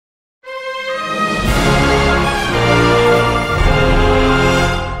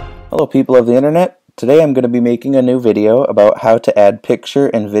Hello people of the internet. Today I'm going to be making a new video about how to add picture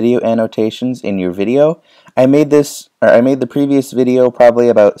and video annotations in your video. I made the previous video probably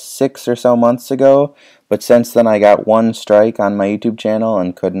about 6 or so months ago, but since then I got one strike on my YouTube channel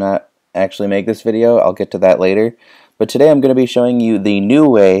and could not actually make this video. I'll get to that later. But today I'm going to be showing you the new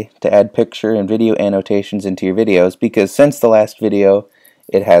way to add picture and video annotations into your videos, because since the last video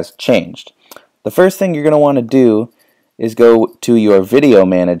it has changed. The first thing you're going to want to do is go to your video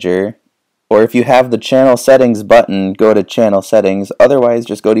manager, or if you have the channel settings button, go to channel settings. Otherwise,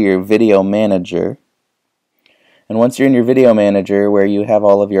 just go to your video manager. And once you're in your video manager where you have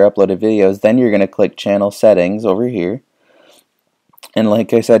all of your uploaded videos, then you're going to click channel settings over here. And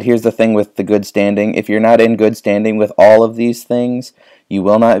like I said, here's the thing with the good standing. If you're not in good standing with all of these things, you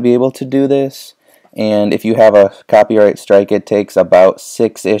will not be able to do this. And if you have a copyright strike, it takes about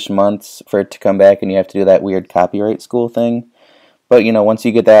 6-ish months for it to come back, and you have to do that weird copyright school thing. But you know, once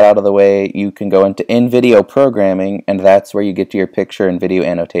you get that out of the way, you can go into InVideo programming, and that's where you get to your picture and video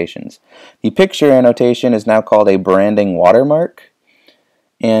annotations. The picture annotation is now called a branding watermark,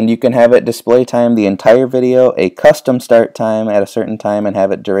 and you can have it display time the entire video, a custom start time at a certain time, and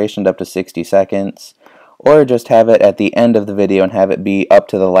have it durationed up to 60 seconds. Or just have it at the end of the video and have it be up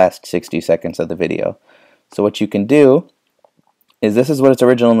to the last 60 seconds of the video. So what you can do is, this is what it's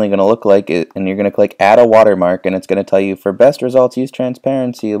originally going to look like, and you're going to click add a watermark, and it's going to tell you for best results use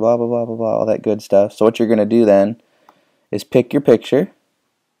transparency, blah blah blah blah blah, all that good stuff. So what you're going to do then is pick your picture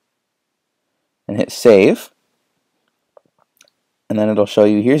and hit save, and then it'll show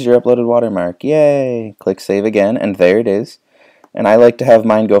you here's your uploaded watermark. Yay! Click save again, and there it is. And I like to have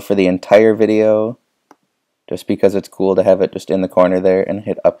mine go for the entire video, just because it's cool to have it just in the corner there, and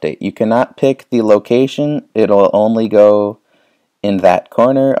hit update. You cannot pick the location, it'll only go in that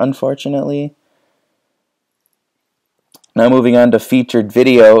corner, unfortunately. Now moving on to featured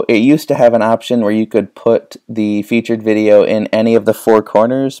video, it used to have an option where you could put the featured video in any of the 4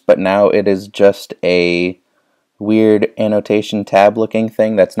 corners, but now it is just a weird annotation tab looking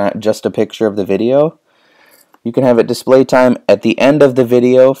thing that's not just a picture of the video. You can have it display time at the end of the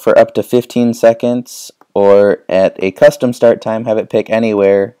video for up to 15 seconds, or at a custom start time, have it pick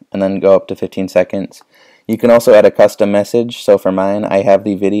anywhere and then go up to 15 seconds. You can also add a custom message. So for mine, I have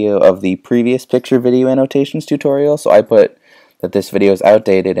the video of the previous picture video annotations tutorial, so I put that this video is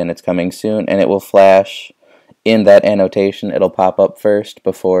outdated and it's coming soon, and it will flash in that annotation. It'll pop up first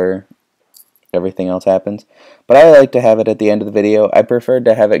before everything else happens. But I like to have it at the end of the video. I preferred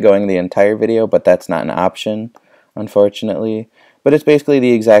to have it going the entire video, but that's not an option, unfortunately. But it's basically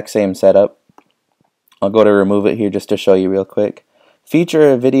the exact same setup. I'll go to remove it here just to show you real quick.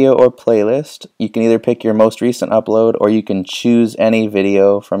 Feature a video or playlist. You can either pick your most recent upload, or you can choose any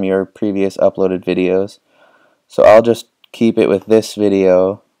video from your previous uploaded videos. So I'll just keep it with this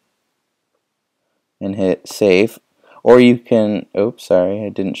video and hit save. Or you can, oops, sorry, I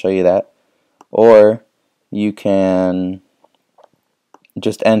didn't show you that. Or you can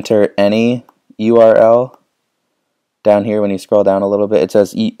just enter any URL. Down here when you scroll down a little bit, it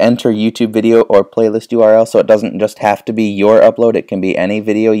says enter YouTube video or playlist URL, so it doesn't just have to be your upload, it can be any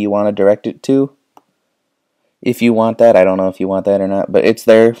video you want to direct it to. If you want that, I don't know if you want that or not, but it's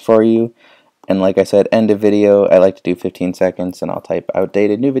there for you. And like I said, end of video, I like to do 15 seconds, and I'll type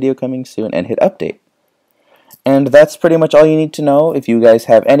outdated, new video coming soon, and hit update. And that's pretty much all you need to know. If you guys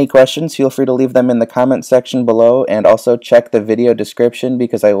have any questions, feel free to leave them in the comment section below, and also check the video description,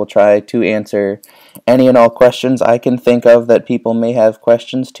 because I will try to answer any and all questions I can think of that people may have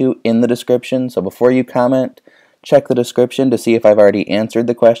questions to in the description. So before you comment, check the description to see if I've already answered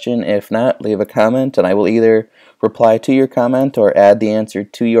the question. If not, leave a comment, and I will either reply to your comment or add the answer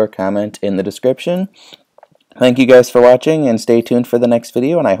to your comment in the description. Thank you guys for watching, and stay tuned for the next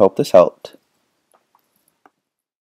video, and I hope this helped.